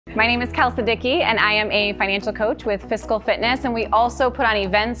My name is Kelsa and I am a financial coach with Fiscal Fitness, and we also put on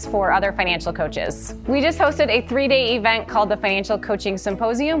events for other financial coaches. We just hosted a 3-day event called the Financial Coaching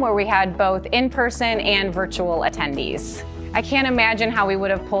Symposium, where we had both in-person and virtual attendees. I can't imagine how we would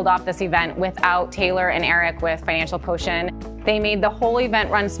have pulled off this event without Taylor and Eric with Financial Potion. They made the whole event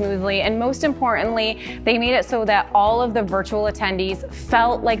run smoothly, and most importantly, they made it so that all of the virtual attendees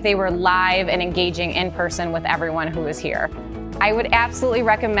felt like they were live and engaging in person with everyone who was here. I would absolutely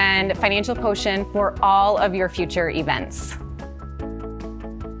recommend Financial Potion for all of your future events.